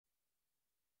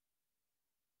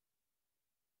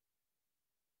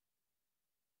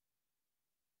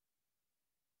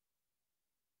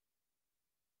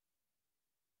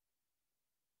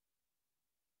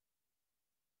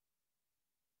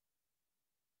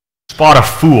Spot a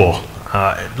fool.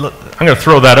 Look, I'm going to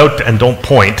throw that out and don't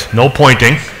point. No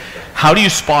pointing. How do you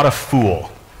spot a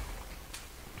fool?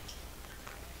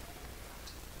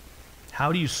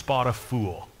 How do you spot a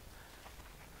fool?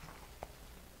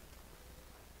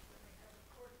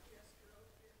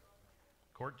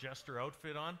 Court jester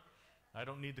outfit on? I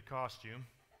don't need the costume.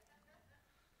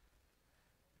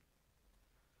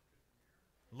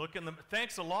 Look in the...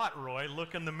 Thanks a lot, Roy.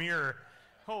 Look in the mirror.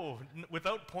 Oh,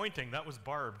 without pointing, that was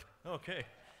barbed. Okay.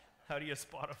 How do you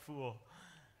spot a fool?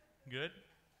 Good.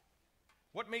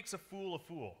 What makes a fool a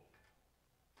fool?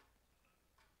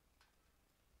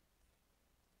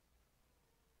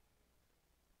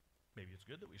 Maybe it's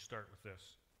good that we start with this.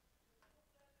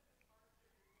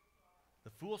 The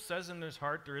fool says in his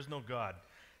heart there is no God.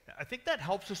 I think that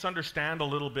helps us understand a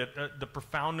little bit the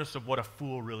profoundness of what a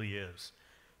fool really is.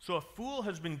 So a fool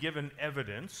has been given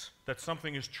evidence that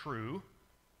something is true,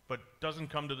 but doesn't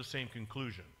come to the same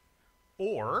conclusion.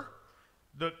 Or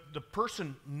the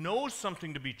person knows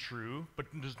something to be true, but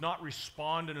does not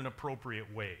respond in an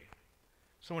appropriate way.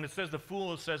 So when it says the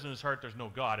fool says in his heart there's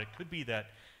no God, it could be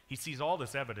that he sees all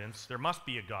this evidence. There must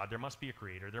be a God. There must be a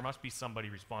creator. There must be somebody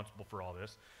responsible for all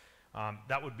this.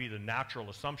 That would be the natural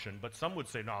assumption. But some would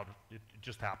say, no, it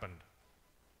just happened.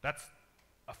 That's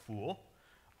a fool.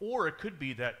 Or it could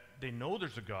be that they know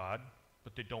there's a God,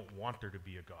 but they don't want there to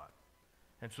be a God.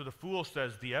 And so the fool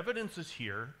says, the evidence is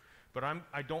here, but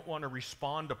I don't want to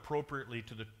respond appropriately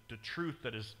to the truth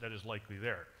that is likely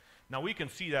there. Now we can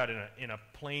see that in a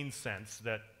plain sense,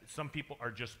 that some people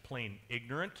are just plain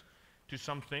ignorant to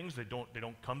some things. They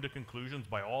don't come to conclusions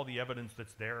by all the evidence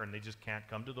that's there, and they just can't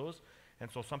come to those. And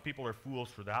so some people are fools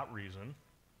for that reason.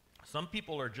 Some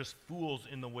people are just fools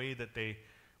in the way that they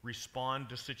respond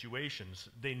to situations.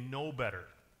 They know better.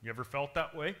 You ever felt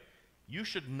that way? You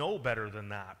should know better than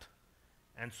that.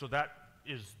 And so that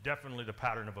is definitely the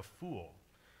pattern of a fool.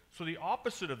 So the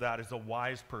opposite of that is a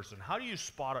wise person. How do you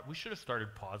spot it? We should have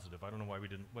started positive. I don't know why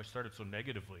we started so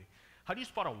negatively. How do you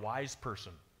spot a wise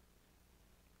person?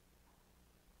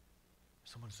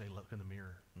 Someone say, look in the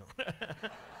mirror. No.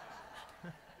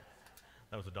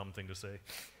 That was a dumb thing to say.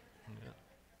 Yeah.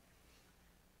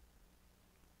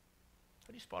 How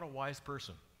do you spot a wise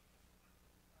person?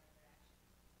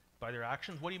 By their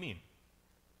actions? What do you mean?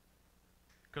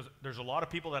 Because there's a lot of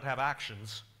people that have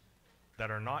actions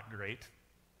that are not great.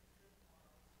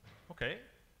 Okay.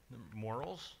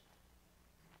 Morals.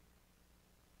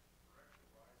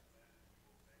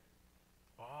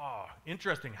 Oh,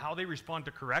 interesting. How they respond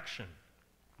to correction.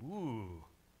 Ooh.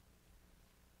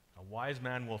 A wise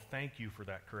man will thank you for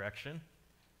that correction.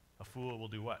 A fool will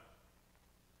do what?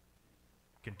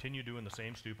 Continue doing the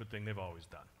same stupid thing they've always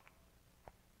done.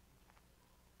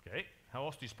 Okay, how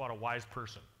else do you spot a wise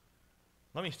person?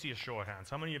 Let me see a show of hands.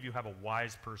 How many of you have a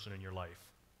wise person in your life?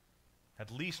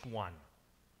 At least one.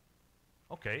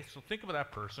 Okay, so think of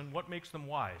that person. What makes them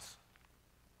wise?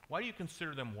 Why do you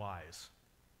consider them wise?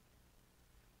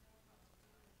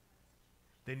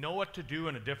 They know what to do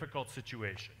in a difficult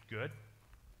situation. Good.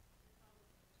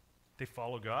 They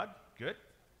follow God. Good.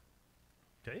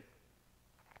 Okay.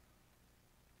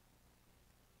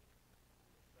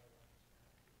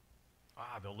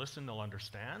 They'll listen, they'll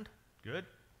understand. Good.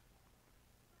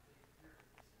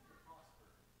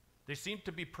 They seem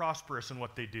to be prosperous in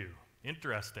what they do.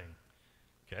 Interesting.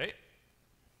 Okay.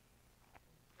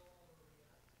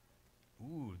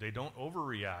 Ooh, they don't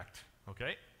overreact.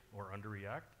 Okay. Or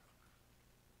underreact.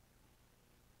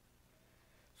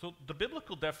 So the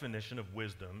biblical definition of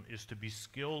wisdom is to be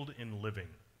skilled in living.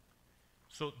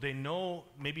 So they know,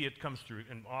 maybe it comes through,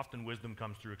 and often wisdom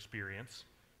comes through experience.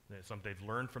 They've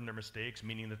learned from their mistakes,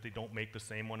 meaning that they don't make the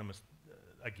same one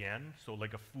again. So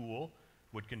like a fool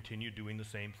would continue doing the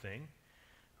same thing.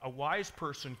 A wise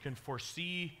person can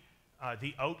foresee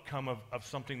the outcome of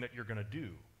something that you're going to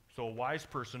do. So a wise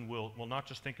person will not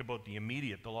just think about the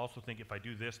immediate, they'll also think, if I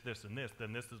do this, this, and this,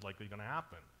 then this is likely going to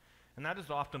happen. And that is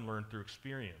often learned through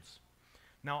experience.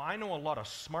 Now, I know a lot of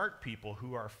smart people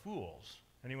who are fools.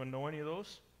 Anyone know any of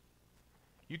those?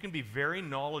 You can be very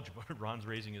knowledgeable. Ron's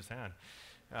raising his hand.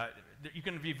 You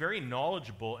can be very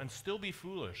knowledgeable and still be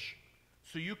foolish.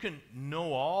 So you can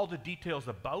know all the details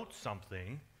about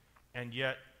something and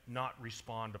yet not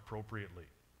respond appropriately.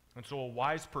 And so a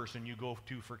wise person you go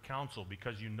to for counsel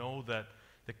because you know that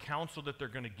the counsel that they're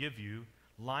going to give you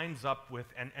lines up with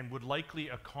and would likely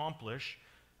accomplish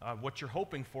what you're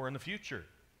hoping for in the future.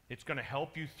 It's going to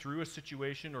help you through a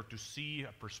situation or to see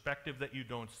a perspective that you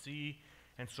don't see.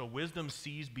 And so wisdom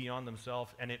sees beyond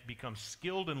themselves, and it becomes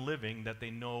skilled in living that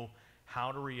they know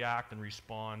how to react and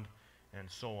respond and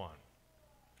so on.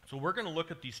 So we're going to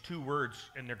look at these two words,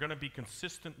 and they're going to be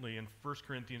consistently in 1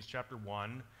 Corinthians chapter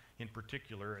 1 in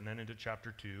particular, and then into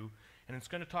chapter 2. And it's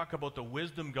going to talk about the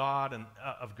wisdom of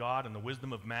God and the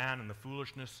wisdom of man and the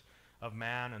foolishness of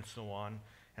man and so on.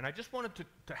 And I just wanted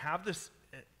to have this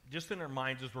just in our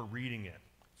minds as we're reading it.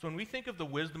 So when we think of the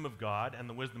wisdom of God and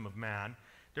the wisdom of man,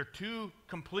 they're two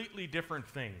completely different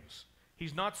things.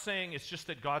 He's not saying it's just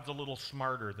that God's a little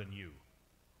smarter than you.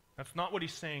 That's not what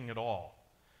he's saying at all.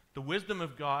 The wisdom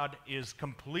of God is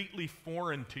completely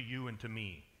foreign to you and to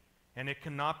me, and it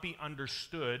cannot be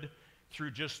understood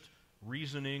through just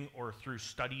reasoning or through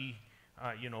study,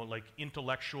 like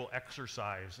intellectual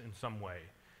exercise in some way.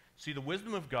 See, the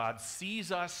wisdom of God sees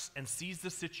us and sees the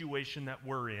situation that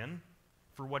we're in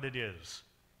for what it is,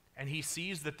 and he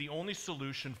sees that the only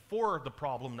solution for the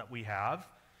problem that we have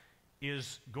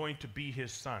is going to be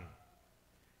his Son.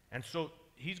 And so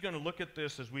he's going to look at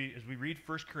this as we read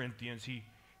 1 Corinthians.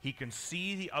 He can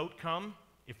see the outcome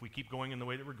if we keep going in the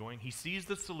way that we're going. He sees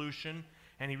the solution,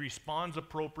 and he responds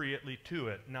appropriately to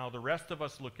it. Now, the rest of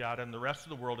us look at it, and the rest of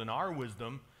the world in our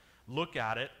wisdom look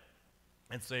at it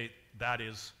and say, that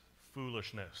is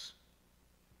foolishness.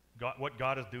 What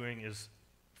God is doing is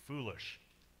foolish.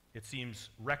 It seems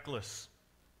reckless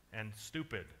and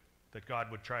stupid that God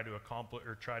would try to accomplish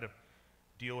or try to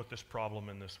deal with this problem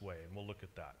in this way, and we'll look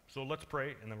at that. So let's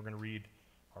pray, and then we're going to read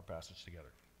our passage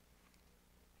together.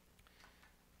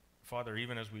 Father,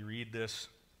 even as we read this,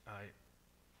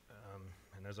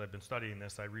 and as I've been studying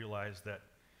this, I realize that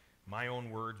my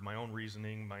own words, my own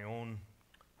reasoning, my own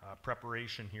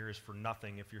preparation here is for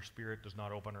nothing if your Spirit does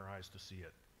not open our eyes to see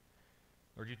it.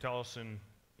 Lord, you tell us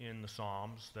in the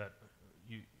Psalms that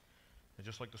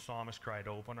just like the psalmist cried,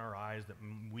 open our eyes that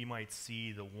we might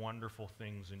see the wonderful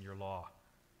things in your law.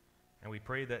 And we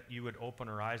pray that you would open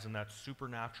our eyes in that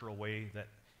supernatural way that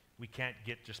we can't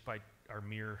get just by our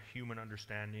mere human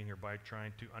understanding or by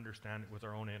trying to understand it with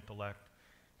our own intellect.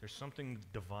 There's something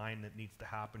divine that needs to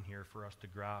happen here for us to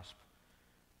grasp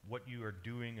what you are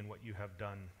doing and what you have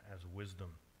done as wisdom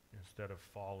instead of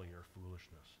folly or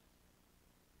foolishness.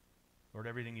 Lord,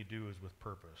 everything you do is with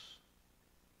purpose.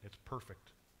 It's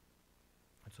perfect.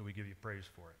 And so we give you praise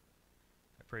for it.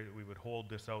 I pray that we would hold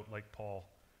this out like Paul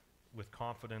with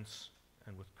confidence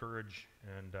and with courage,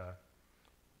 and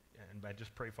I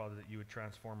just pray, Father, that you would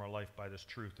transform our life by this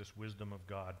truth, this wisdom of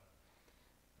God.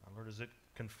 Lord, as it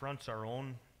confronts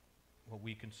what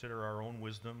we consider our own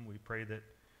wisdom, we pray that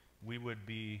we would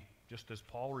be, just as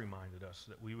Paul reminded us,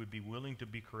 that we would be willing to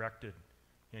be corrected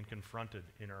and confronted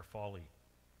in our folly.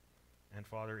 And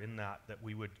Father, in that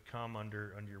we would come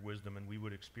under your wisdom and we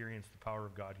would experience the power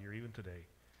of God here even today.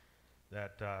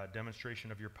 That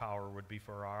demonstration of your power would be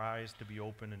for our eyes to be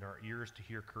open and our ears to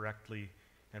hear correctly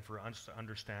and for us to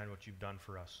understand what you've done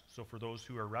for us. So for those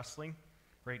who are wrestling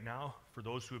right now, for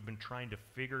those who have been trying to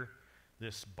figure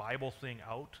this Bible thing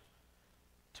out,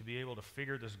 to be able to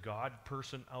figure this God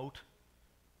person out,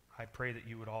 I pray that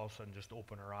you would all of a sudden just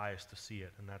open our eyes to see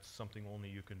it, and that's something only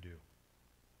you can do.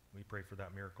 We pray for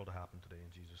that miracle to happen today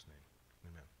in Jesus'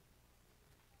 name. Amen.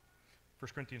 1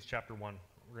 Corinthians chapter 1,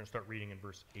 we're going to start reading in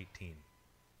verse 18.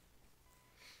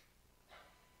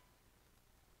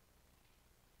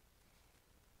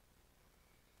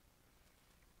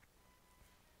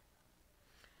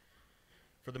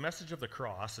 For the message of the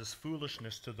cross is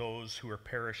foolishness to those who are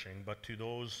perishing, but to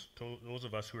those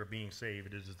of us who are being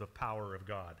saved, it is the power of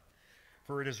God.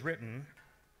 For it is written,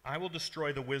 I will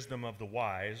destroy the wisdom of the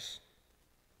wise,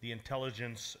 the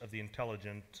intelligence of the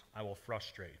intelligent I will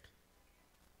frustrate.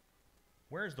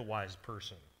 Where is the wise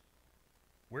person?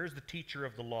 Where is the teacher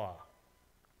of the law?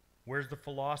 Where is the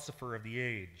philosopher of the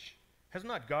age? Has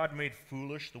not God made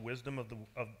foolish the wisdom of the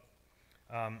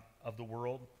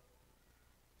world?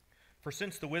 For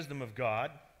since in the wisdom of God,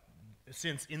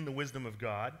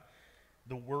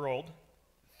 the world,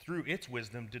 through its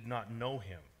wisdom, did not know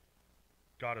him.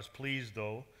 God is pleased,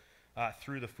 though,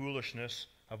 through the foolishness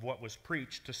of what was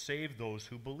preached, to save those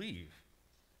who believe.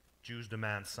 Jews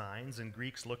demand signs, and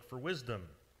Greeks look for wisdom.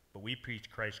 But we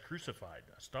preach Christ crucified,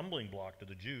 a stumbling block to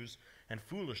the Jews, and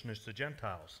foolishness to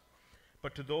Gentiles.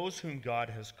 But to those whom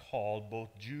God has called,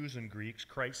 both Jews and Greeks,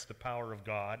 Christ the power of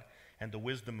God and the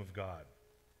wisdom of God.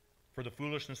 For the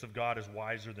foolishness of God is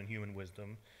wiser than human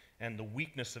wisdom, and the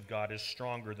weakness of God is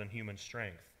stronger than human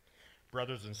strength.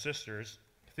 Brothers and sisters,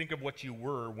 think of what you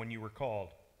were when you were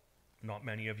called. Not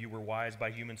many of you were wise by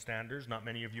human standards. Not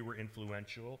many of you were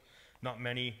influential. Not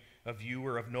many of you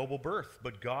were of noble birth.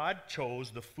 But God chose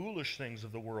the foolish things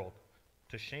of the world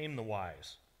to shame the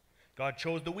wise. God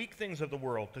chose the weak things of the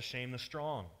world to shame the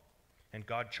strong. And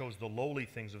God chose the lowly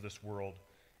things of this world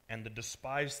and the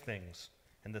despised things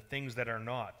and the things that are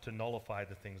not to nullify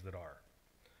the things that are,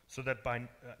 so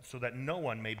that no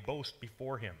one may boast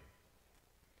before him.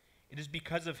 It is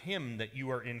because of him that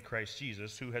you are in Christ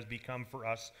Jesus, who has become for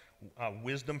us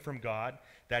wisdom from God,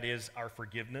 that is, our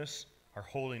forgiveness, our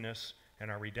holiness,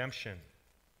 and our redemption,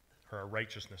 or our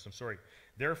righteousness,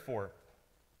 Therefore,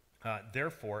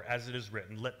 as it is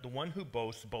written, let the one who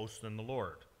boasts boast in the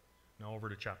Lord. Now over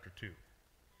to chapter 2.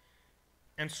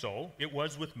 And so it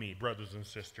was with me, brothers and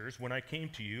sisters, when I came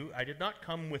to you, I did not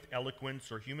come with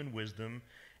eloquence or human wisdom,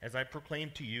 as I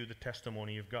proclaimed to you the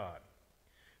testimony of God.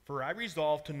 For I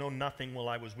resolved to know nothing while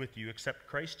I was with you except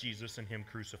Christ Jesus and him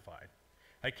crucified.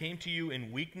 I came to you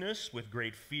in weakness, with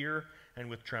great fear, and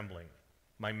with trembling.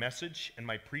 My message and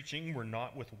my preaching were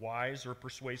not with wise or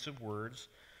persuasive words,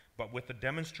 but with the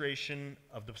demonstration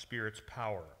of the Spirit's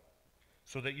power,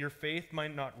 so that your faith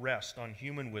might not rest on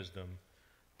human wisdom,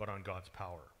 but on God's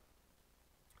power.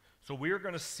 So we are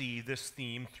going to see this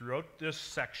theme throughout this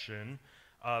section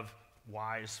of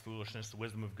wise, foolishness, the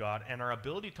wisdom of God, and our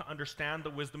ability to understand the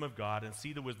wisdom of God and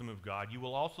see the wisdom of God. You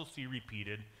will also see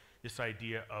repeated this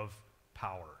idea of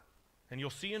power. And you'll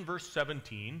see in verse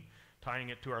 17, tying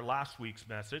it to our last week's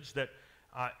message, that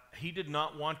he did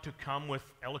not want to come with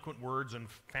eloquent words and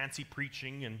fancy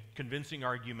preaching and convincing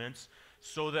arguments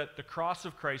so that the cross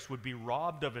of Christ would be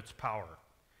robbed of its power.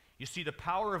 You see, the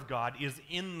power of God is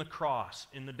in the cross,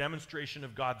 in the demonstration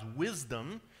of God's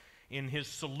wisdom, in his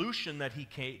solution that he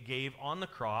gave on the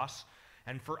cross,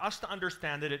 and for us to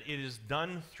understand that it is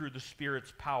done through the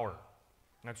Spirit's power.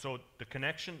 And so the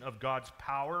connection of God's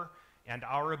power and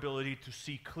our ability to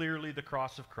see clearly the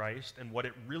cross of Christ and what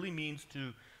it really means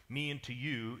to me and to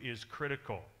you is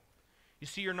critical. You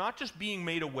see, you're not just being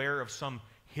made aware of some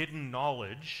hidden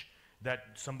knowledge that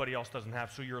somebody else doesn't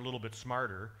have, so you're a little bit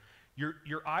smarter.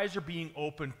 Your eyes are being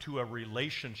opened to a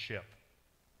relationship,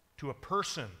 to a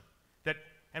person.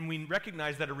 And we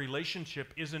recognize that a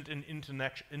relationship isn't an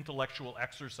intellectual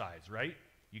exercise, right?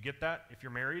 You get that if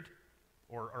you're married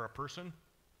or a person?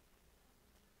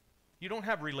 You don't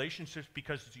have relationships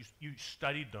because you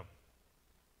studied them.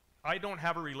 I don't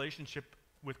have a relationship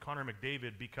with Connor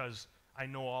McDavid because I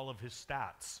know all of his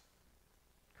stats.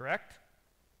 Correct?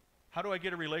 How do I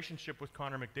get a relationship with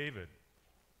Connor McDavid?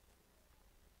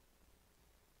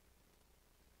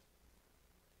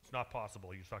 It's not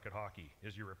possible. You suck at hockey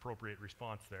is your appropriate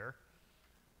response there.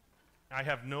 I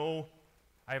have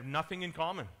nothing in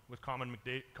common with Connor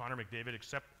McDavid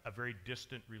except a very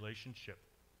distant relationship.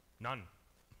 None.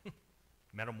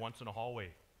 Met him once in a hallway.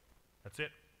 That's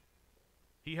it.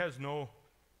 He has no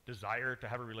desire to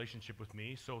have a relationship with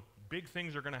me, so big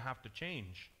things are going to have to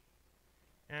change.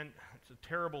 And it's a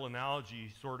terrible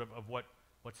analogy sort of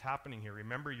what's happening here.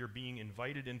 Remember, you're being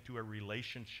invited into a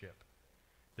relationship.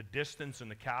 The distance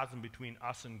and the chasm between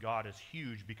us and God is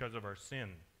huge because of our sin.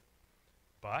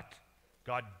 But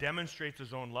God demonstrates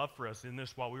his own love for us in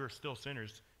this: while we were still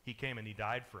sinners, he came and he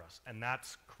died for us. And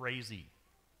that's crazy.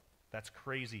 That's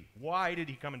crazy. Why did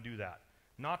he come and do that?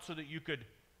 Not so that you could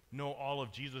know all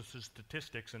of Jesus'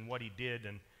 statistics and what he did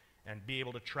and be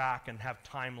able to track and have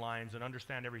timelines and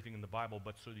understand everything in the Bible,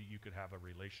 but so that you could have a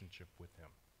relationship with him.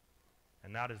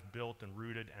 And that is built and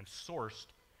rooted and sourced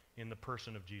in the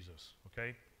person of Jesus,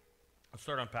 okay? Let's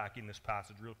start unpacking this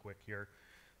passage real quick here.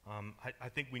 I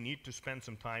think we need to spend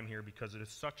some time here because it is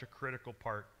such a critical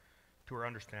part to our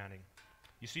understanding.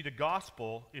 You see, the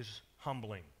gospel is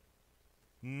humbling.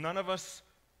 None of us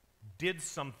did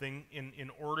something in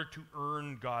order to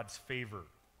earn God's favor.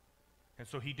 And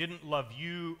so he didn't love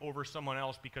you over someone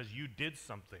else because you did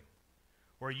something.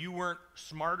 Or you weren't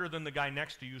smarter than the guy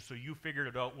next to you, so you figured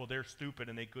it out. Well, they're stupid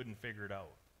and they couldn't figure it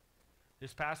out.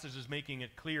 This passage is making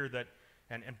it clear that,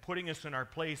 and putting us in our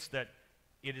place, that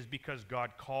it is because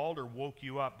God called or woke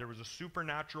you up. There was a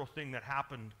supernatural thing that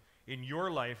happened in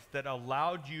your life that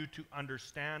allowed you to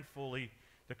understand fully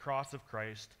the cross of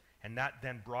Christ, and that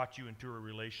then brought you into a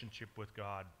relationship with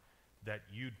God that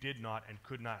you did not and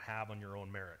could not have on your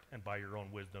own merit and by your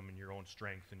own wisdom and your own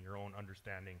strength and your own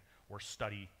understanding or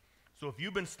study. So if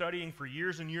you've been studying for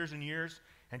years and years and years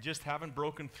and just haven't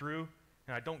broken through,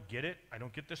 and I don't get it, I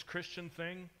don't get this Christian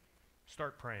thing,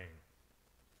 start praying.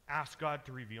 Ask God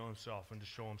to reveal himself and to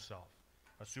show himself.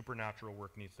 A supernatural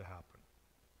work needs to happen.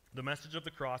 The message of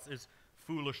the cross is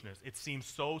foolishness. It seems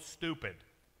so stupid.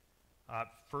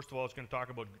 First of all, it's going to talk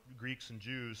about Greeks and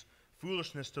Jews.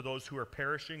 Foolishness to those who are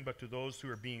perishing, but to those who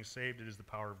are being saved, it is the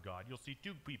power of God. You'll see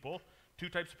two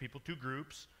types of people, two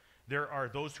groups. There are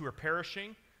those who are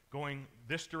perishing, going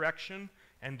this direction,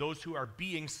 and those who are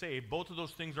being saved. Both of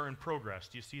those things are in progress.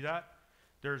 Do you see that?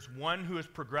 There's one who is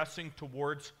progressing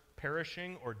towards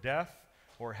perishing or death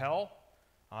or hell,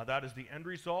 That is the end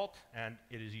result, and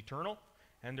it is eternal.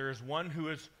 And there is one who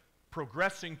is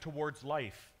progressing towards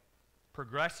life,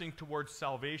 progressing towards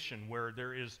salvation, where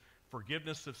there is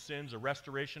forgiveness of sins, a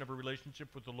restoration of a relationship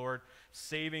with the Lord,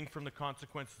 saving from the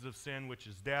consequences of sin, which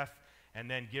is death, and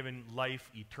then given life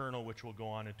eternal, which will go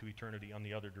on into eternity on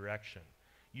the other direction.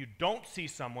 You don't see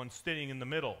someone sitting in the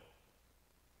middle.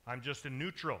 I'm just in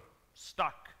neutral,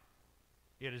 stuck.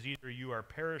 It is either you are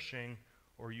perishing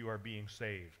or you are being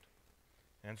saved.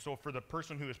 And so for the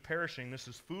person who is perishing, this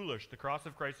is foolish. The cross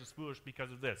of Christ is foolish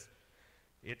because of this.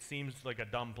 It seems like a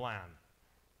dumb plan.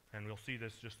 And we'll see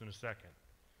this just in a second.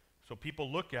 So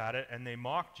people look at it and they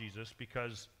mock Jesus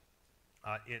because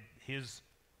his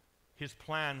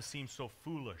plan seems so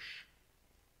foolish.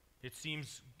 It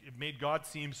made God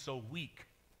seem so weak.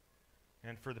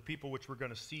 And for the people which we're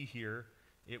going to see here,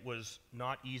 it was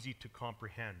not easy to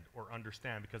comprehend or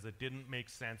understand because it didn't make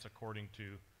sense according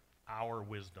to our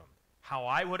wisdom. How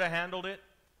I would have handled it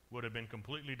would have been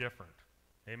completely different.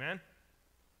 Amen?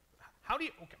 Okay,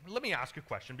 let me ask a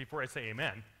question before I say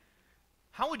amen.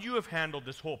 How would you have handled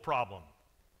this whole problem?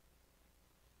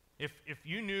 If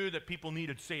you knew that people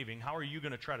needed saving, how are you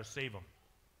going to try to save them?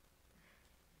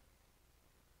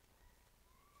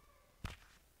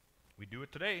 We do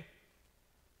it today.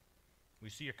 We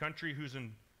see a country who's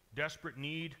in desperate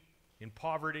need, in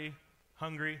poverty,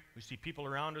 hungry. We see people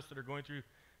around us that are going through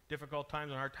difficult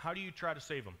times and hard. How do you try to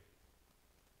save them?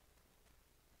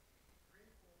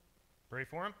 Pray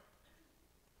for them.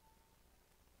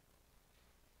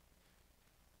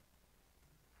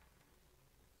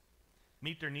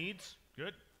 Meet their needs.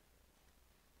 Good.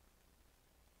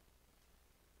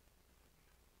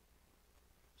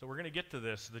 So we're going to get to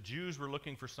this. The Jews were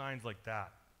looking for signs like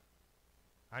that.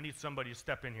 I need somebody to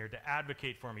step in here to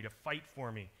advocate for me, to fight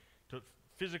for me, to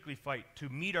physically fight, to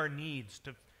meet our needs,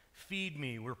 to feed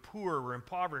me. We're poor, we're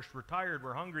impoverished, we're tired,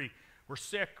 we're hungry, we're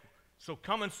sick. So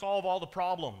come and solve all the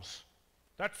problems.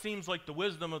 That seems like the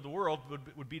wisdom of the world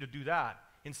would be to do that.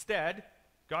 Instead,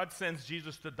 God sends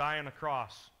Jesus to die on a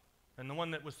cross. And the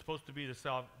one that was supposed to be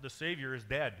the Savior is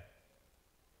dead.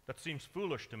 That seems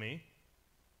foolish to me.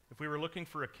 If we were looking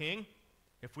for a king,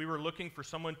 if we were looking for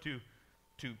someone to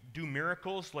do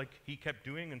miracles like he kept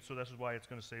doing, and so this is why it's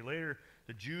going to say later,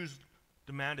 the Jews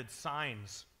demanded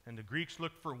signs, and the Greeks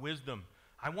looked for wisdom.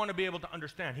 I want to be able to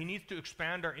understand. He needs to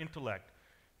expand our intellect.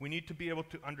 We need to be able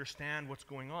to understand what's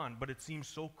going on, but it seems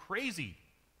so crazy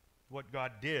what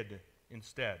God did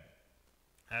instead.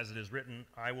 As it is written,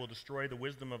 I will destroy the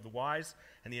wisdom of the wise,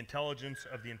 and the intelligence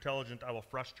of the intelligent I will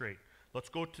frustrate. Let's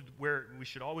go to where we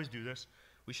should always do this.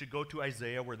 We should go to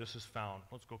Isaiah where this is found.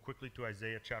 Let's go quickly to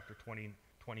Isaiah chapter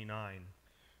 29,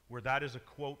 where that is a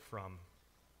quote from.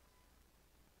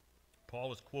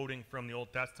 Paul is quoting from the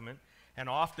Old Testament, and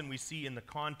often we see in the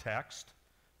context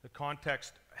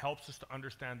helps us to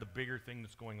understand the bigger thing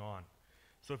that's going on.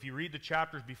 So if you read the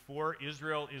chapters before,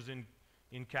 Israel is in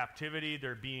captivity.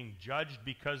 They're being judged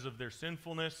because of their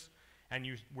sinfulness, and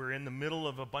we're in the middle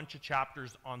of a bunch of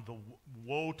chapters on the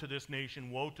woe to this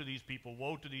nation, woe to these people,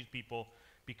 woe to these people,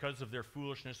 because of their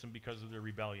foolishness and because of their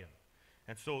rebellion.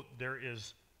 And so there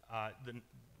is,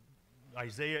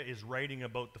 Isaiah is writing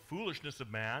about the foolishness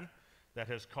of man that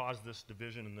has caused this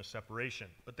division and this separation.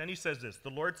 But then he says this,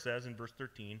 the Lord says in verse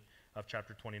 13 of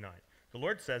chapter 29, the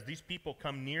Lord says, these people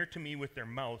come near to me with their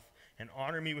mouth and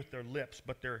honor me with their lips,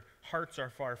 but their hearts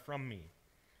are far from me.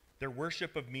 Their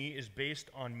worship of me is based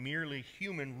on merely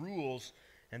human rules,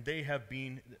 and they have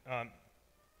been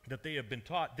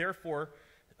taught. Therefore,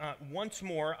 once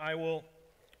more, I will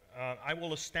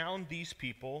astound these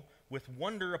people with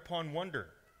wonder upon wonder.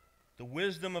 The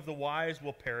wisdom of the wise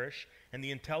will perish, and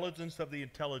the intelligence of the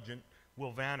intelligent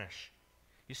will vanish.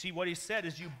 You see, what he said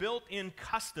is you built in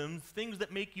customs, things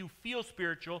that make you feel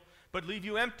spiritual, but leave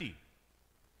you empty.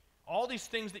 All these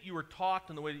things that you were taught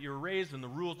and the way that you were raised and the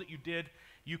rules that you did,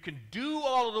 you can do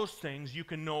all of those things, you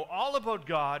can know all about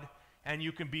God, and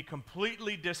you can be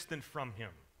completely distant from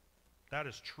him. That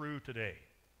is true today.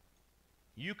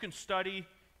 You can study,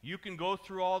 you can go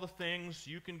through all the things,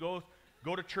 you can go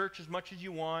to church as much as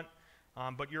you want,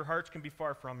 but your hearts can be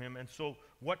far from him. And so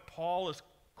what Paul is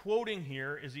quoting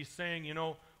here is he's saying, you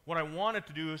know, what I wanted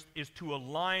to do is to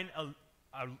align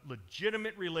a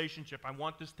legitimate relationship. I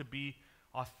want this to be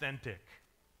authentic.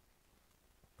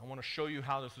 I want to show you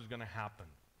how this is going to happen.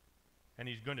 And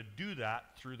he's going to do that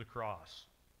through the cross.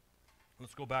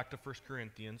 Let's go back to 1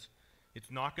 Corinthians. It's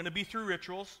not going to be through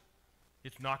rituals.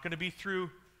 It's not going to be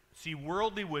through,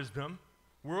 worldly wisdom.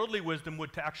 Worldly wisdom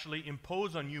would to actually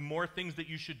impose on you more things that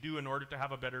you should do in order to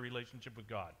have a better relationship with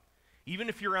God. Even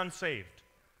if you're unsaved.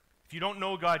 If you don't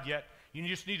know God yet, you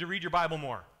just need to read your Bible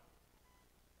more.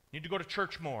 You need to go to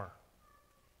church more.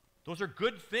 Those are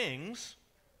good things,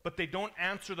 but they don't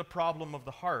answer the problem of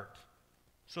the heart.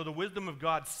 So the wisdom of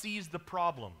God sees the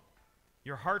problem.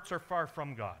 Your hearts are far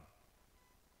from God.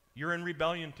 You're in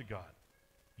rebellion to God.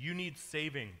 You need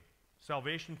saving,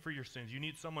 salvation for your sins. You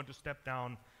need someone to step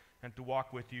down and to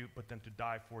walk with you, but then to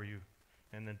die for you,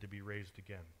 and then to be raised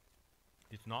again.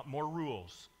 It's not more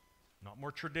rules, not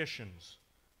more traditions,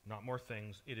 not more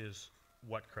things. It is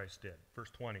what Christ did.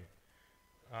 Verse 20.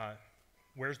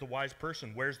 Where's the wise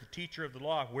person? Where's the teacher of the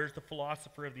law? Where's the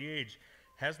philosopher of the age?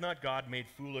 Has not God made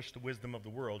foolish the wisdom of the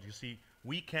world? You see,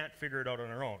 we can't figure it out on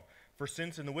our own. For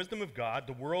since in the wisdom of God,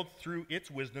 the world through its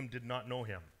wisdom did not know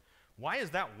him. Why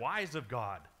is that wise of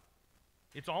God?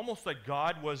 It's almost like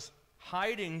God was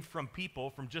hiding from people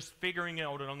from just figuring it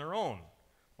out on their own.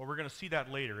 Well, we're going to see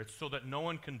that later. It's so that no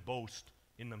one can boast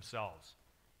in themselves.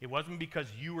 It wasn't because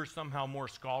you were somehow more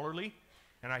scholarly.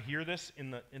 And I hear this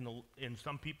in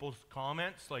some people's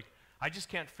comments, like, I just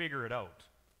can't figure it out.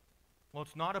 Well,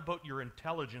 it's not about your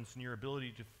intelligence and your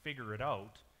ability to figure it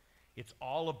out. It's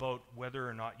all about whether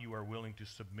or not you are willing to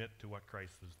submit to what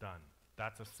Christ has done.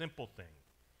 That's a simple thing.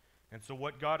 And so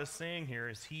what God is saying here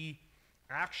is he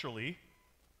actually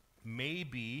may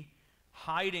be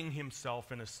hiding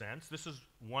himself in a sense. This is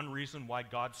one reason why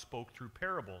God spoke through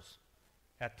parables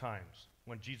at times.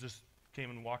 When Jesus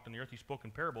came and walked on the earth, he spoke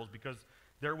in parables because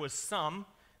there was some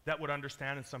that would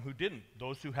understand and some who didn't.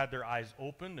 Those who had their eyes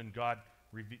opened and God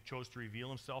chose to reveal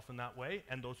himself in that way,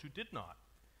 and those who did not.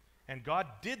 And God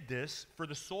did this for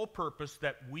the sole purpose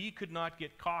that we could not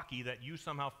get cocky that you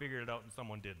somehow figured it out and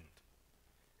someone didn't.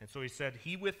 And so he said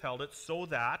he withheld it so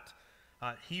that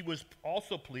he was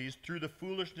also pleased through the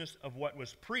foolishness of what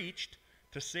was preached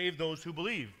to save those who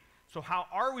believe. So how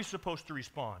are we supposed to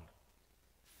respond?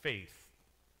 Faith.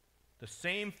 The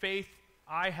same faith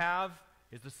I have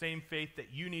is the same faith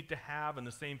that you need to have, and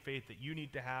the same faith that you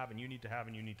need to have, and you need to have,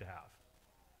 and you need to have.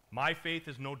 My faith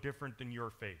is no different than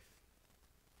your faith.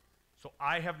 So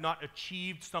I have not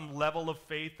achieved some level of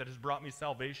faith that has brought me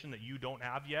salvation that you don't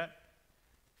have yet.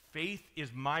 Faith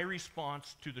is my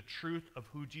response to the truth of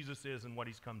who Jesus is and what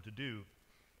he's come to do.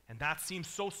 And that seems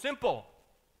so simple.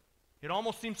 It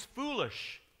almost seems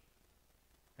foolish.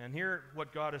 And here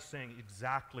what God is saying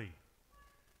exactly.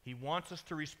 He wants us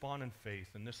to respond in faith,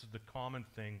 and this is the common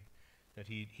thing that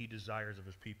he desires of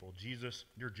his people. Jesus,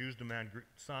 your Jews demand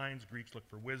signs, Greeks look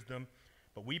for wisdom,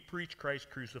 but we preach Christ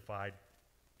crucified,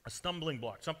 a stumbling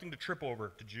block, something to trip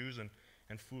over to Jews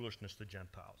and foolishness to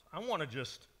Gentiles.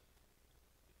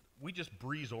 We just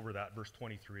breeze over that, verse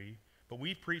 23, but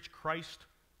we preach Christ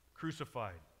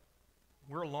crucified.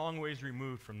 We're a long ways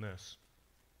removed from this,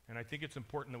 and I think it's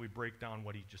important that we break down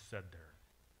what he just said there.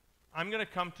 I'm going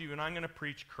to come to you and I'm going to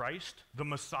preach Christ, the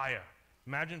Messiah.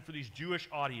 Imagine for these Jewish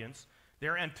audience,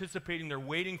 they're anticipating, they're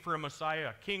waiting for a Messiah,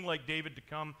 a king like David to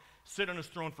come, sit on his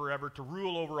throne forever, to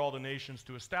rule over all the nations,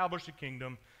 to establish a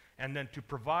kingdom, and then to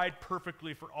provide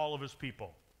perfectly for all of his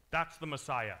people. That's the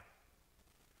Messiah.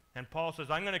 And Paul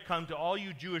says, I'm going to come to all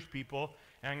you Jewish people,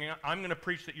 and I'm going to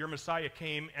preach that your Messiah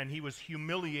came and he was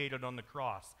humiliated on the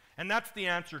cross. And that's the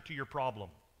answer to your problem.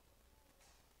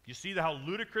 You see how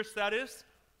ludicrous that is?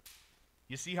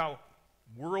 You see how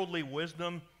worldly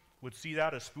wisdom would see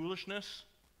that as foolishness?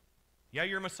 Yeah,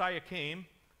 your Messiah came,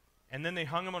 and then they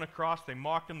hung him on a cross, they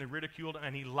mocked him, they ridiculed him,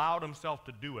 and he allowed himself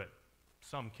to do it.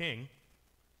 Some king.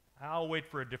 I'll wait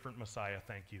for a different Messiah,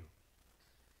 thank you.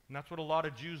 And that's what a lot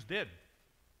of Jews did.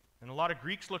 And a lot of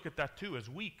Greeks look at that too as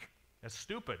weak, as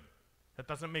stupid. That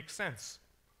doesn't make sense.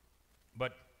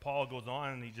 But Paul goes on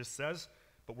and he just says,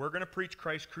 but we're going to preach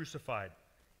Christ crucified.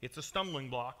 It's a stumbling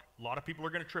block. A lot of people are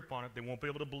going to trip on it. They won't be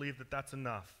able to believe that that's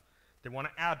enough. They want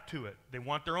to add to it. They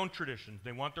want their own traditions.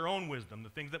 They want their own wisdom, the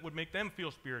things that would make them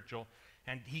feel spiritual.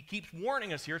 And he keeps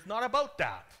warning us here. It's not about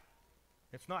that.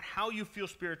 It's not how you feel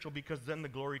spiritual, because then the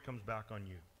glory comes back on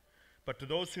you. But to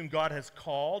those whom God has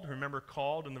called, remember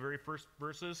called in the very first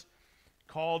verses?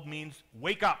 Called means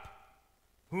wake up.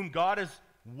 Whom God has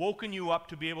woken you up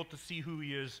to be able to see who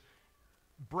he is.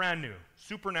 Brand new,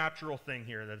 supernatural thing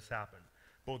here that has happened.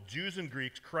 Both Jews and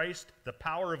Greeks, Christ, the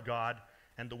power of God,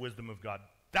 and the wisdom of God.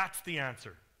 That's the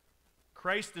answer.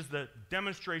 Christ is the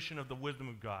demonstration of the wisdom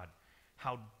of God.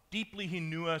 How deeply he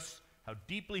knew us, how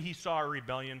deeply he saw our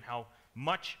rebellion, how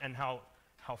much and how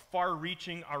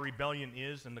far-reaching our rebellion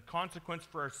is, and the consequence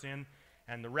for our sin,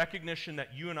 and the recognition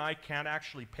that you and I can't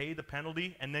actually pay the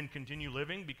penalty and then continue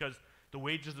living, because the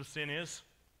wages of sin is.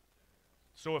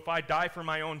 So if I die for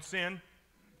my own sin,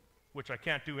 which I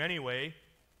can't do anyway,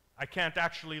 I can't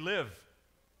actually live.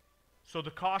 So the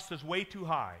cost is way too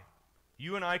high.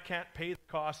 You and I can't pay the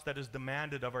cost that is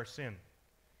demanded of our sin.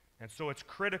 And so it's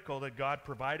critical that God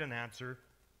provide an answer,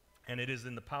 and it is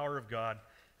in the power of God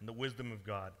and the wisdom of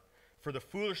God. For the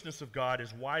foolishness of God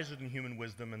is wiser than human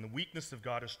wisdom, and the weakness of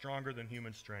God is stronger than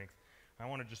human strength. I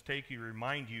want to just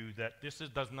remind you that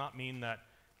does not mean that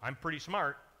I'm pretty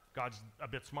smart, God's a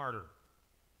bit smarter.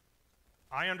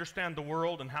 I understand the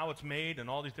world and how it's made and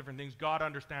all these different things. God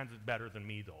understands it better than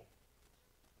me, though.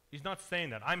 He's not saying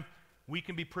that. We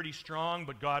can be pretty strong,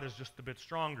 but God is just a bit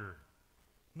stronger.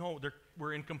 No,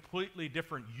 we're in completely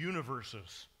different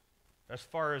universes as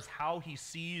far as how he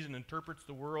sees and interprets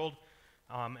the world,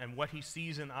 and what he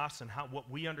sees in us, and what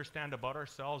we understand about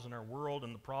ourselves and our world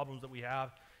and the problems that we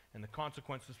have and the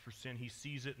consequences for sin. He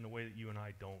sees it in a way that you and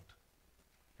I don't.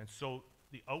 And so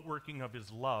the outworking of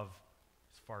his love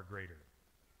is far greater.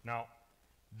 Now,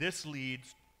 this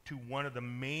leads to one of the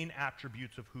main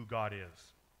attributes of who God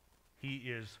is. He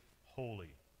is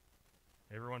holy.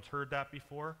 Everyone's heard that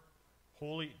before?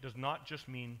 Holy does not just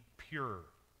mean pure.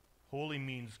 Holy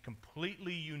means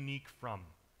completely unique from,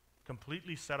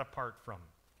 completely set apart from.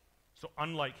 So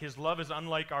his love is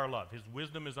unlike our love. His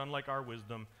wisdom is unlike our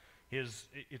wisdom.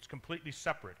 It's completely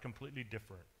separate, completely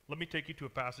different. Let me take you to a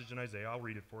passage in Isaiah. I'll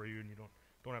read it for you, and you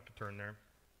don't have to turn there.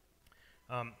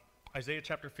 Isaiah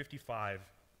chapter 55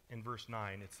 in verse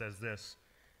 9, it says this: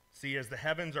 "See, as the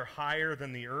heavens are higher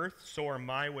than the earth, so are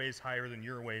my ways higher than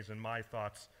your ways, and my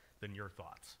thoughts than your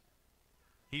thoughts."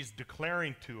 He's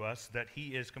declaring to us that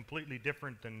he is completely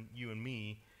different than you and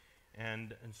me,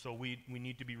 and so we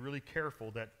need to be really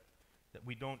careful that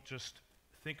we don't just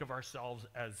think of ourselves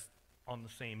as on the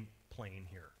same plane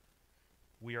here.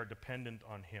 We are dependent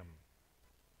on him.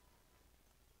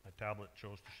 My tablet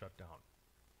chose to shut down.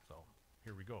 So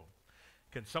here we go.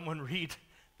 Can someone read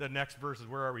the next verses?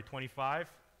 Where are we, 25?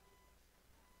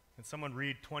 Can someone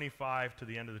read 25 to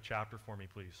the end of the chapter for me,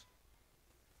 please?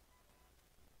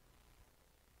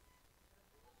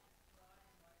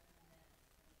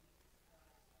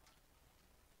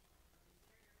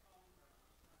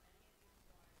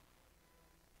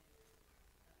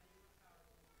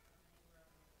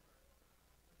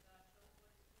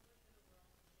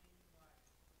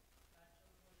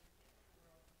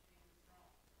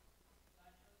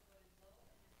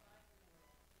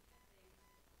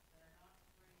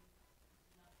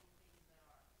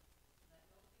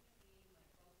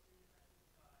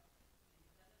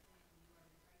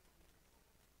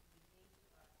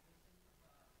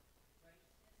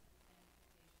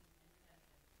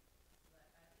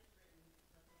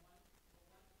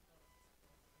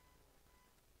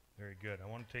 Very good. I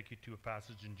want to take you to a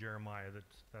passage in Jeremiah.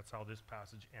 That's how this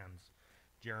passage ends.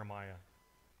 Jeremiah.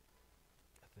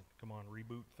 I think, come on,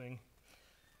 reboot thing.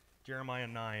 Jeremiah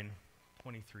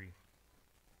 9:23.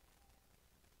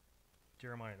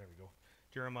 Jeremiah, there we go.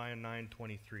 Jeremiah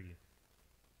 9:23.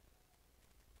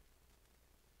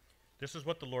 This is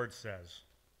what the Lord says: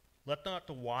 "Let not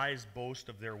the wise boast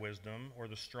of their wisdom, or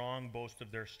the strong boast of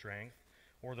their strength,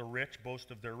 or the rich boast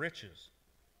of their riches.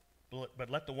 But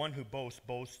let the one who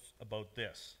boasts about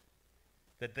this,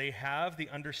 that they have the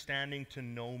understanding to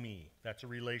know me." That's a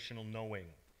relational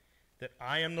knowing. "That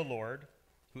I am the Lord,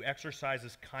 who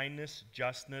exercises kindness,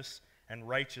 justice, and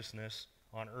righteousness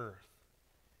on earth.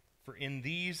 For in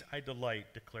these I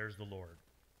delight, declares the Lord."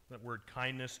 That word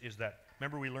kindness is that.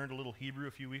 Remember we learned a little Hebrew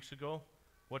a few weeks ago?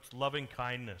 What's loving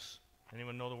kindness?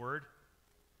 Anyone know the word?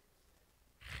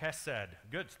 Chesed.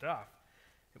 Good stuff.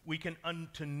 We can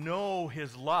to know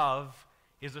his love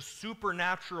is a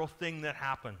supernatural thing that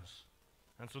happens.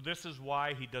 And so this is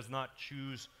why he does not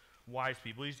choose wise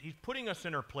people. He's putting us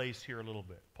in our place here a little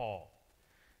bit, Paul.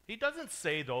 He doesn't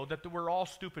say, though, that we're all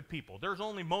stupid people. There's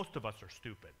only most of us are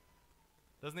stupid.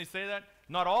 Doesn't he say that?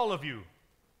 Not all of you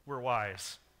were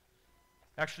wise.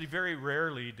 Actually, very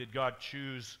rarely did God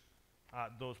choose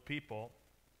those people.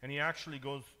 And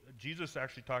Jesus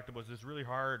actually talked about this really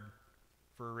hard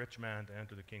for a rich man to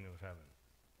enter the kingdom of heaven.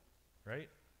 Right?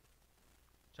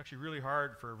 It's actually really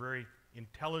hard for a very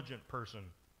intelligent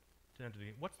person to enter the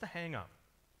kingdom. What's the hang up?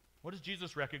 What is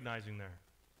Jesus recognizing there?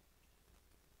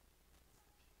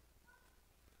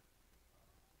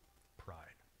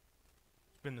 Pride.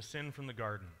 It's been the sin from the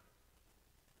garden.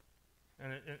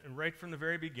 And right from the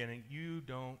very beginning, you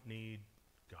don't need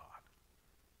God.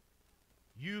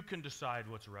 You can decide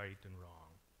what's right and wrong.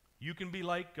 You can be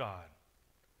like God.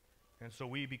 And so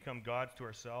we become gods to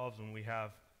ourselves when we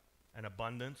have an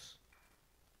abundance,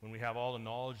 when we have all the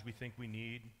knowledge we think we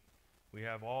need, we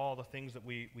have all the things that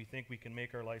we think we can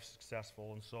make our life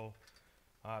successful. And so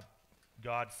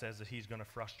God says that he's going to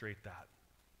frustrate that.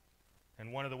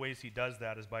 And one of the ways he does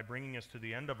that is by bringing us to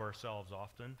the end of ourselves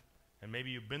often. And maybe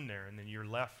you've been there, and then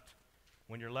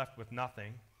when you're left with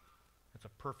nothing,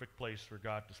 It's a perfect place for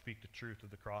God to speak the truth of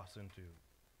the cross into.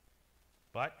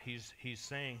 But he's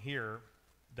saying here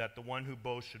that the one who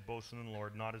boasts should boast in the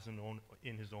Lord, not as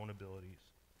in his own abilities.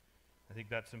 I think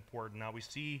that's important. Now we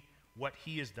see what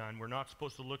he has done. We're not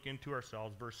supposed to look into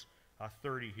ourselves. Verse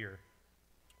 30 here.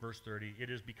 Verse 30, it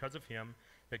is because of him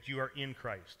that you are in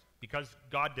Christ. Because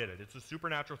God did it. It's a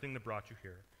supernatural thing that brought you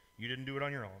here. You didn't do it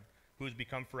on your own. Who has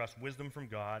become for us wisdom from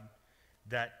God,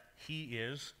 that he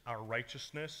is our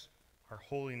righteousness, our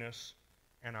holiness,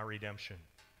 and our redemption.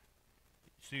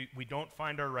 See, we don't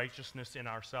find our righteousness in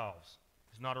ourselves.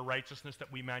 It's not a righteousness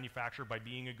that we manufacture by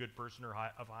being a good person or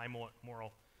of high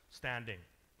moral standing,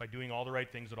 by doing all the right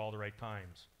things at all the right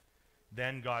times.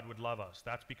 Then God would love us.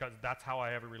 That's because that's how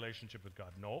I have a relationship with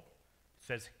God. No. It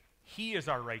says he is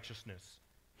our righteousness.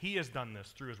 He has done this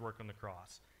through his work on the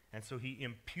cross. And so he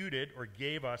imputed or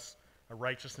gave us a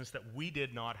righteousness that we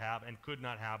did not have and could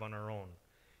not have on our own.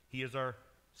 He is our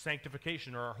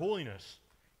sanctification or our holiness.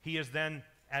 He is then,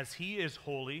 as he is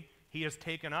holy, he has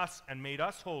taken us and made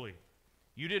us holy.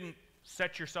 You didn't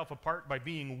set yourself apart by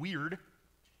being weird.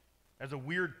 As a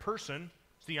weird person,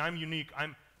 see, I'm unique.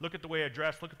 Look at the way I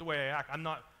dress. Look at the way I act.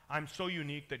 I'm so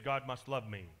unique that God must love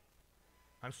me.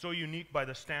 I'm so unique by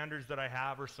the standards that I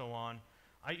have or so on.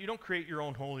 You don't create your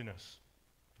own holiness.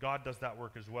 God does that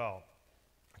work as well.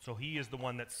 So he is the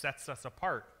one that sets us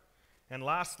apart. And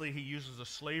lastly, he uses a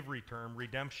slavery term,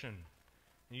 redemption.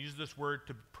 He uses this word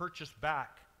to purchase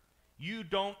back. You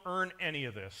don't earn any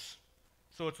of this.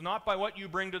 So it's not by what you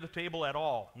bring to the table at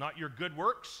all. Not your good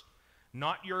works,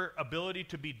 not your ability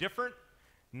to be different,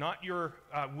 not your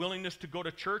willingness to go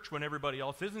to church when everybody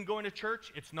else isn't going to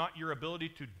church. It's not your ability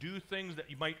to do things that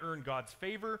you might earn God's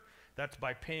favor. That's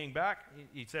by paying back.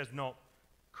 He says, no,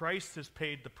 Christ has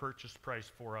paid the purchase price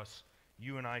for us.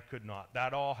 You and I could not.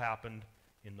 That all happened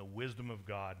in the wisdom of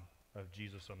God, of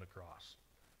Jesus on the cross.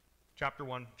 Chapter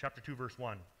 2, verse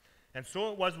 1. And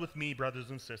so it was with me,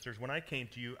 brothers and sisters, when I came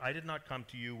to you, I did not come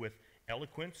to you with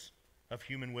eloquence of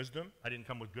human wisdom. I didn't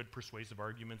come with good persuasive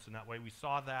arguments in that way. We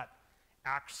saw that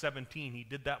Acts 17. He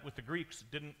did that with the Greeks.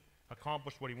 It didn't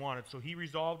accomplish what he wanted. So he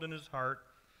resolved in his heart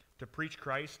to preach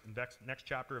Christ in the next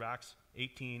chapter of Acts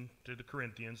 18 to the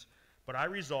Corinthians. But I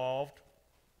resolved,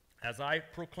 as I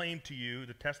proclaimed to you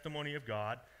the testimony of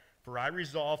God, for I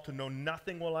resolved to know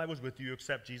nothing while I was with you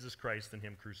except Jesus Christ and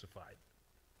him crucified.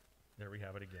 There we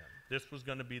have it again. This was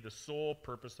going to be the sole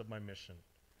purpose of my mission.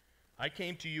 I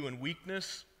came to you in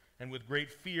weakness and with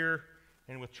great fear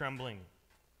and with trembling.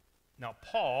 Now,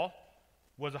 Paul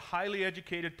was a highly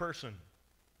educated person.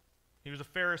 He was a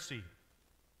Pharisee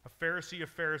of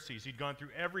Pharisees. He'd gone through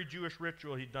every Jewish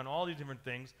ritual. He'd done all these different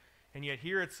things. And yet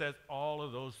here it says all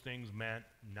of those things meant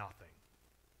nothing.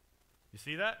 You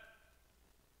see that?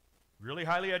 Really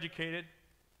highly educated,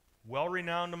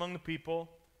 well-renowned among the people,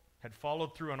 had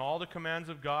followed through on all the commands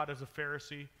of God as a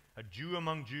Pharisee, a Jew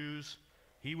among Jews.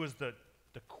 He was the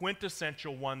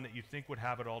quintessential one that you think would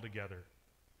have it all together.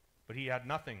 But he had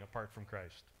nothing apart from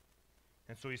Christ.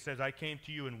 And so he says, I came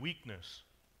to you in weakness,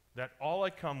 that all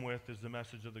I come with is the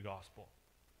message of the gospel.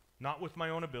 Not with my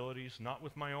own abilities, not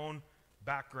with my own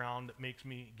background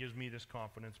that gives me this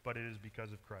confidence, but it is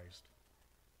because of Christ.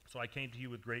 So I came to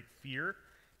you with great fear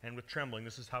and with trembling.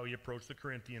 This is how he approached the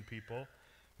Corinthian people,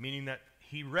 meaning that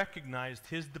he recognized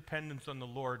his dependence on the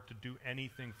Lord to do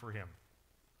anything for him.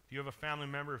 If you have a family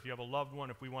member, if you have a loved one,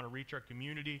 if we want to reach our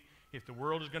community, if the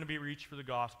world is going to be reached for the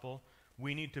gospel,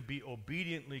 we need to be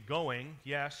obediently going,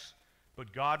 yes,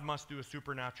 but God must do a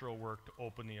supernatural work to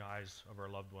open the eyes of our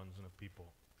loved ones and of people.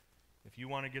 If you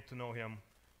want to get to know him,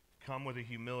 come with a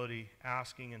humility,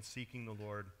 asking and seeking the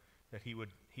Lord that he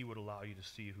would allow you to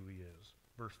see who he is.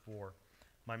 Verse 4,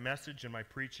 my message and my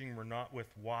preaching were not with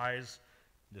wise,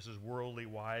 this is worldly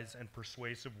wise and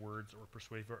persuasive words or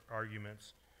persuasive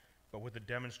arguments, but with a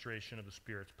demonstration of the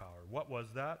Spirit's power. What was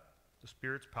that? The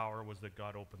Spirit's power was that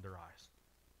God opened their eyes.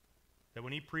 That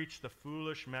when he preached the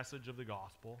foolish message of the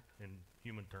gospel, in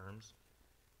human terms,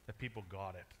 that people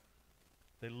got it.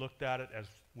 They looked at it as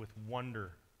with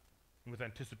wonder, with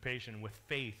anticipation, with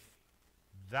faith.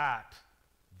 That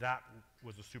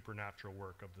was the supernatural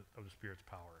work of the Spirit's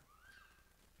power.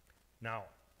 Now,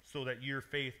 so that your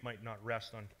faith might not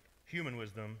rest on human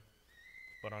wisdom,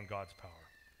 but on God's power.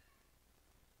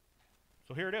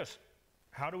 So here it is.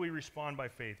 How do we respond by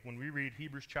faith? When we read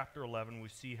Hebrews chapter 11, we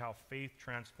see how faith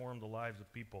transformed the lives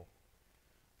of people.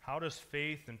 How does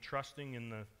faith and trusting in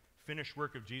the finished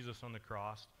work of Jesus on the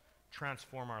cross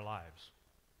transform our lives?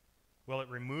 Well, it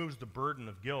removes the burden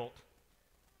of guilt.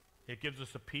 It gives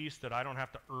us a peace that I don't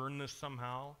have to earn this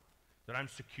somehow, that I'm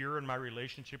secure in my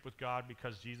relationship with God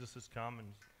because Jesus has come and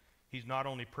he's not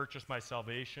only purchased my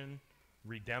salvation,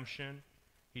 redemption,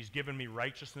 He's given me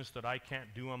righteousness that I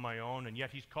can't do on my own, and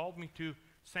yet he's called me to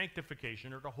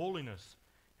sanctification or to holiness.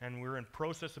 And we're in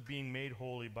process of being made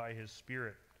holy by his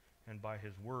Spirit and by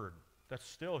his word. That's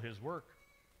still his work.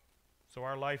 So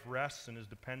our life rests and is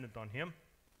dependent on him.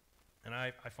 And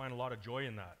I find a lot of joy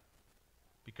in that.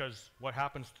 Because what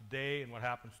happens today and what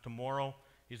happens tomorrow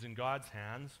is in God's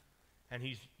hands, and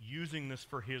he's using this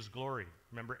for his glory.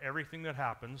 Remember, everything that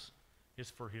happens is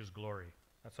for his glory.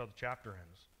 That's how the chapter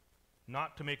ends.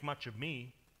 Not to make much of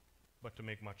me, but to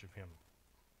make much of him.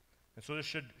 And so this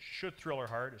should thrill our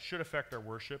heart. It should affect our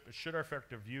worship. It should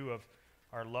affect our view of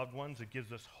our loved ones. It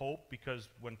gives us hope, because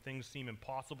when things seem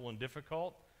impossible and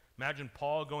difficult, imagine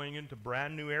Paul going into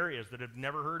brand new areas that have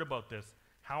never heard about this.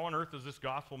 How on earth is this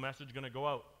gospel message going to go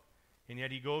out? And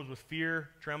yet he goes with fear,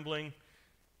 trembling,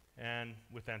 and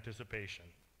with anticipation,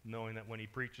 knowing that when he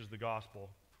preaches the gospel,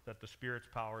 that the Spirit's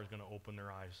power is going to open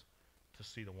their eyes to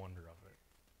see the wonder of it.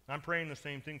 I'm praying the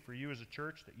same thing for you as a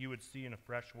church, that you would see in a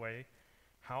fresh way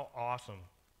how awesome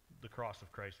the cross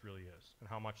of Christ really is and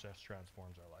how much that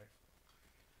transforms our life.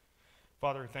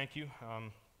 Father, thank you.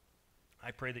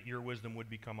 I pray that your wisdom would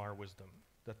become our wisdom,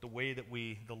 that the way that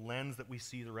the lens that we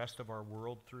see the rest of our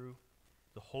world through,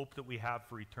 the hope that we have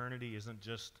for eternity isn't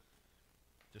just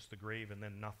the grave and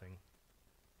then nothing.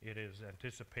 It is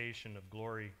anticipation of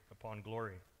glory upon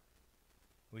glory.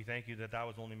 We thank you that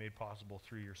was only made possible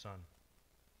through your Son.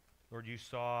 Lord, you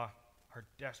saw our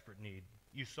desperate need.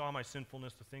 You saw my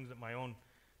sinfulness, the things that my own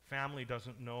family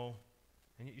doesn't know,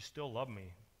 and yet you still love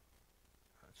me.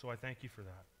 So I thank you for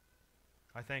that.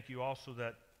 I thank you also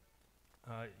that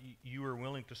you are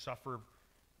willing to suffer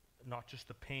not just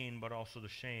the pain, but also the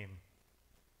shame.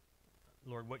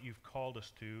 Lord, what you've called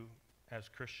us to as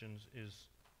Christians is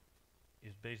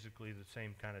basically the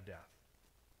same kind of death.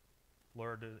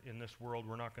 Lord, in this world,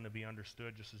 we're not going to be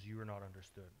understood just as you are not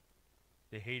understood.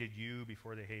 They hated you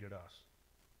before they hated us.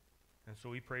 And so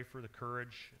we pray for the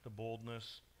courage, the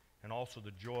boldness, and also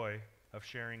the joy of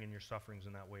sharing in your sufferings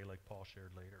in that way, like Paul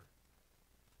shared later.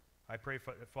 I pray,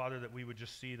 Father, that we would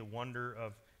just see the wonder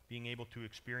of being able to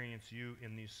experience you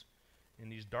in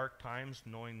these dark times,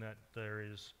 knowing that there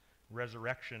is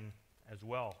resurrection as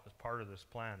well as part of this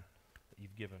plan that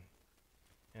you've given.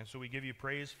 And so we give you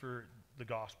praise for the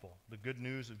gospel, the good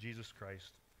news of Jesus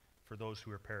Christ for those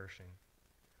who are perishing.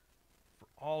 For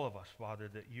all of us, Father,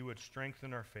 that you would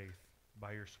strengthen our faith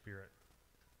by your Spirit.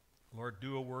 Lord,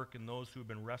 do a work in those who have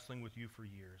been wrestling with you for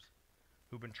years,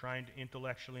 who've been trying to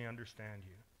intellectually understand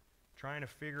you, trying to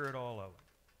figure it all out,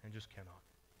 and just cannot.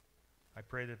 I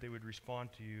pray that they would respond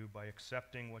to you by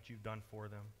accepting what you've done for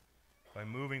them, by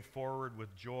moving forward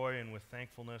with joy and with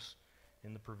thankfulness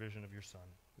in the provision of your Son.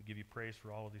 We give you praise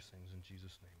for all of these things in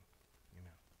Jesus' name.